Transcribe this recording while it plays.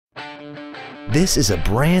This is a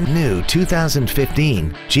brand new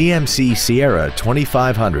 2015 GMC Sierra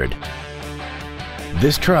 2500.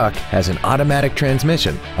 This truck has an automatic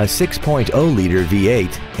transmission, a 6.0-liter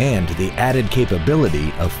V8, and the added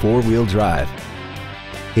capability of four-wheel drive.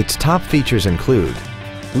 Its top features include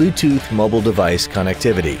Bluetooth mobile device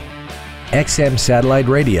connectivity, XM satellite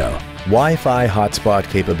radio, Wi-Fi hotspot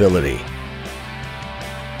capability,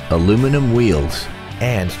 aluminum wheels,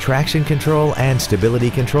 and traction control and stability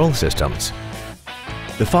control systems.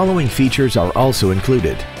 The following features are also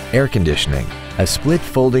included: air conditioning, a split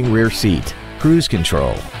folding rear seat, cruise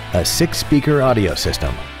control, a 6-speaker audio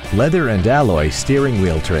system, leather and alloy steering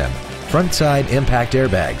wheel trim, front side impact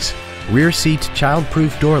airbags, rear seat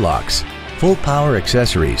child-proof door locks, full power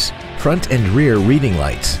accessories, front and rear reading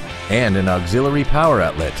lights, and an auxiliary power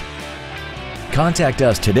outlet. Contact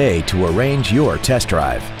us today to arrange your test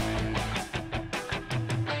drive.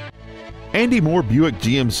 Andy Moore Buick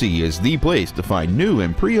GMC is the place to find new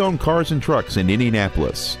and pre-owned cars and trucks in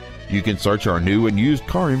Indianapolis. You can search our new and used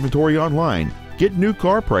car inventory online, get new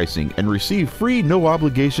car pricing, and receive free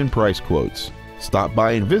no-obligation price quotes. Stop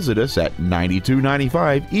by and visit us at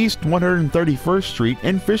 9295 East 131st Street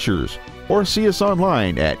in Fishers, or see us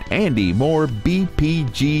online at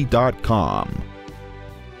andymoorebpg.com.